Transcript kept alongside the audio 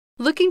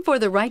Looking for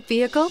the right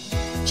vehicle?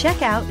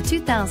 Check out the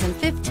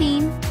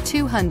 2015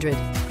 200.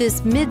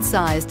 This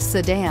mid-sized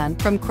sedan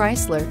from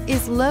Chrysler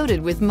is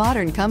loaded with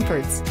modern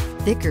comforts.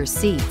 Thicker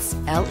seats,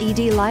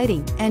 LED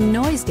lighting, and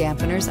noise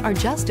dampeners are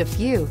just a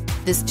few.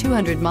 This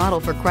 200 model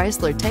for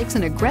Chrysler takes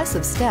an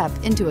aggressive step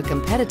into a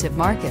competitive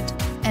market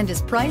and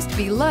is priced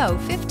below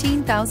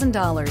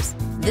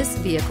 $15,000. This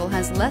vehicle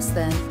has less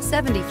than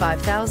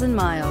 75,000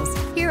 miles.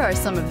 Here are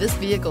some of this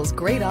vehicle's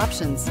great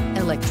options: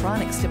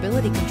 electronic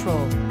stability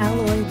control,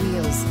 alloy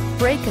wheels,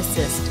 brake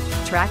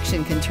assist,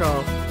 traction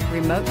control,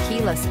 remote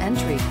keyless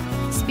entry,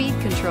 speed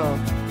control,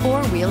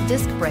 four-wheel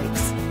disc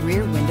brakes,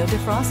 rear window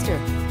defroster,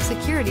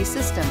 security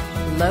system,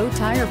 low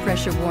tire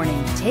pressure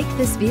warning. Take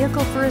this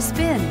vehicle for a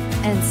spin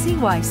and see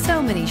why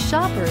so many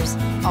shoppers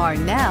are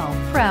now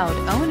proud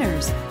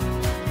owners.